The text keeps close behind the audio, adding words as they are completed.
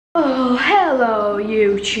Oh, hello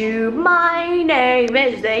YouTube, my name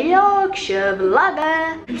is the Yorkshire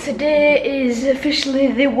Vlogger, and today is officially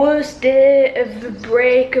the worst day of the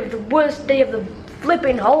break, of the worst day of the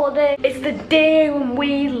flipping holiday. It's the day when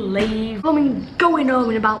we leave. Going home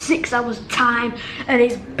in about 6 hours time, and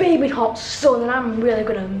it's baby hot sun, and I'm really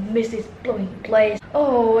gonna miss this blooming place.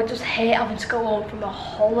 Oh, I just hate having to go home from a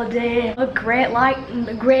holiday. A great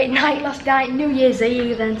night last night, New Year's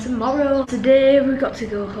Eve, and tomorrow, today we got to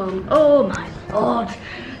go home. Oh my lord.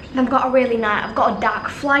 I've got a dark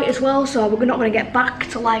flight as well, so we're not going to get back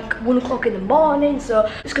till like 1 o'clock in the morning,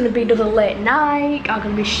 so it's going to be another late night. I'm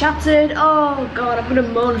going to be shattered. Oh god, I'm going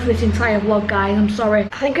to moan for this entire vlog, guys. I'm sorry.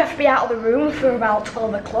 I think I have to be out of the room for about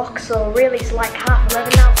 12 o'clock, so really it's like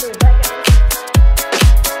 11:30 now, so we're back.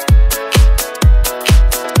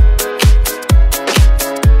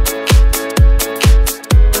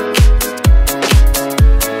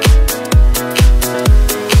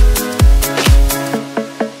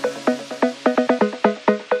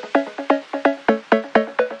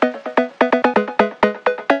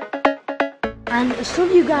 And some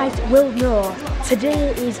of you guys will know, today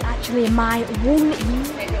is actually my 1 year,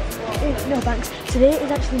 today is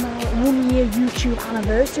actually my 1 year YouTube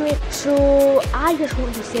anniversary. So I just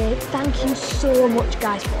want to say thank you so much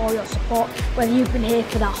guys for all your support, whether you've been here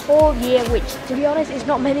for that whole year, which to be honest is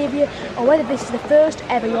not many of you, or whether this is the first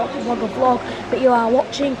ever Yorkshire Vlogger vlog that you are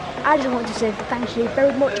watching. I just want to say thank you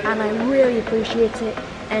very much, and I really appreciate it.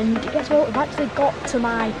 And guess what, we've actually got to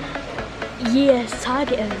my year's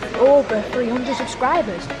target of over 300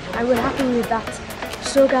 subscribers. I'm really happy with that.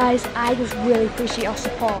 So guys, I just really appreciate your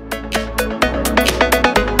support.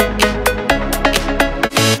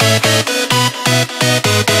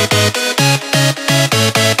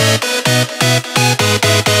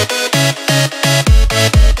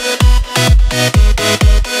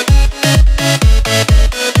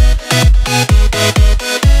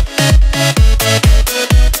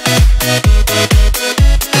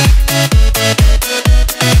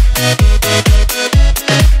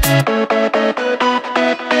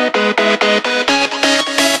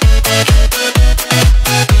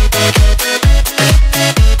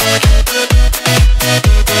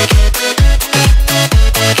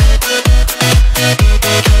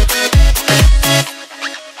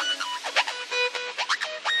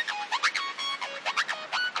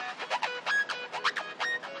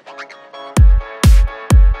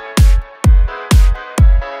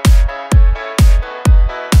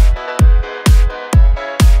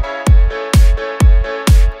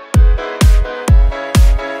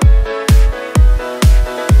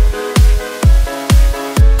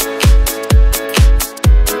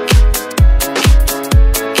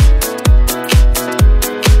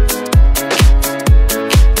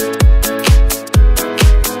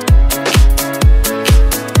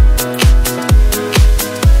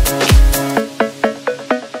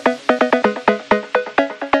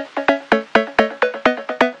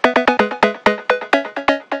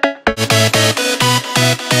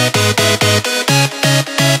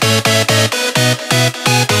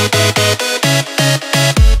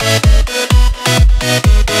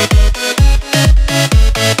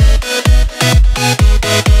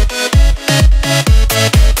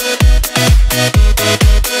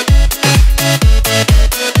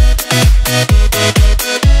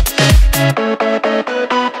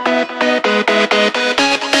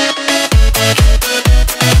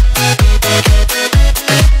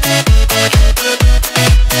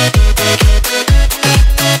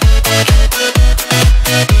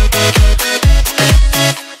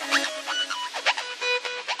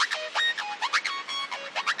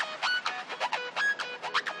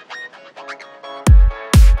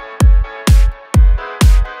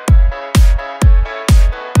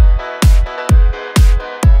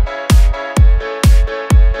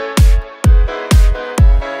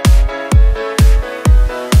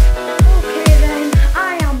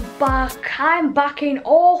 I'm back in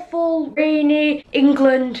awful, rainy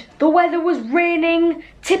England. The weather was raining,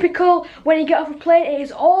 typical. When you get off a plane, it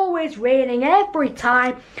is always raining every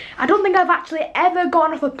time. I don't think I've actually ever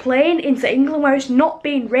gotten off a plane into England where it's not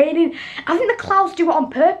been raining. I think the clouds do it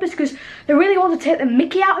on purpose because they really want to take the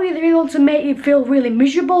mickey out of you. They really want to make you feel really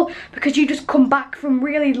miserable because you just come back from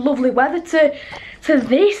really lovely weather to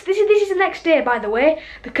this. This is the next day, by the way,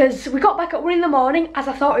 because we got back at 1 in the morning, as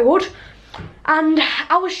I thought we would. And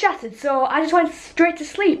I was shattered, so I just went straight to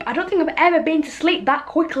sleep. I don't think I've ever been to sleep that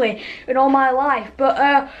quickly in all my life. But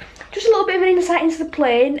just a little bit of an insight into the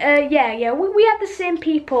plane. Yeah, we had the same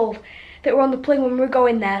people that were on the plane when we were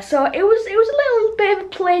going there. So it was a little bit of a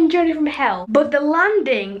plane journey from hell. But the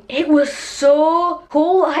landing, it was so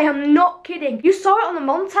cool. I am not kidding. You saw it on the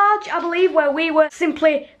montage, I believe, where we were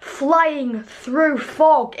simply flying through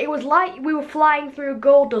fog. It was like we were flying through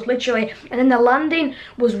gold dust, literally. And then the landing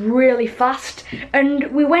was really fast.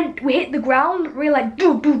 And we hit the ground really like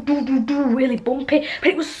really bumpy. But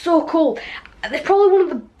it was so cool. It's probably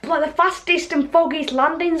one of the fastest and foggiest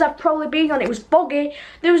landings I've probably been on. It was foggy.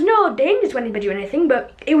 There was no danger to anybody or anything,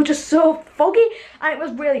 but it was just so foggy and it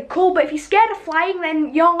was really cool. But if you're scared of flying,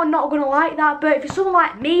 then you're not going to like that. But if you're someone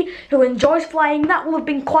like me who enjoys flying, that will have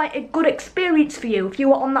been quite a good experience for you if you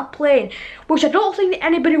were on that plane. Which I don't think that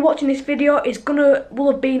anybody watching this video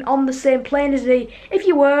will have been on the same plane as me. If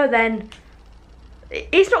you were, then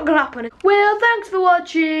it's not gonna happen. Well, thanks for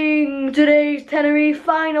watching today's Tenerife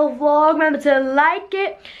final vlog. Remember to like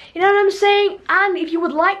it, you know what I'm saying? And if you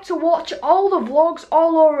would like to watch all the vlogs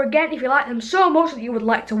all over again, if you like them so much that you would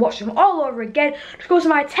like to watch them all over again, just go to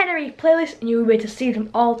my Tenerife playlist and you'll be able to see them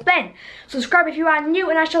all then. Subscribe if you are new,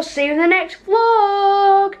 and I shall see you in the next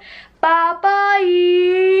vlog.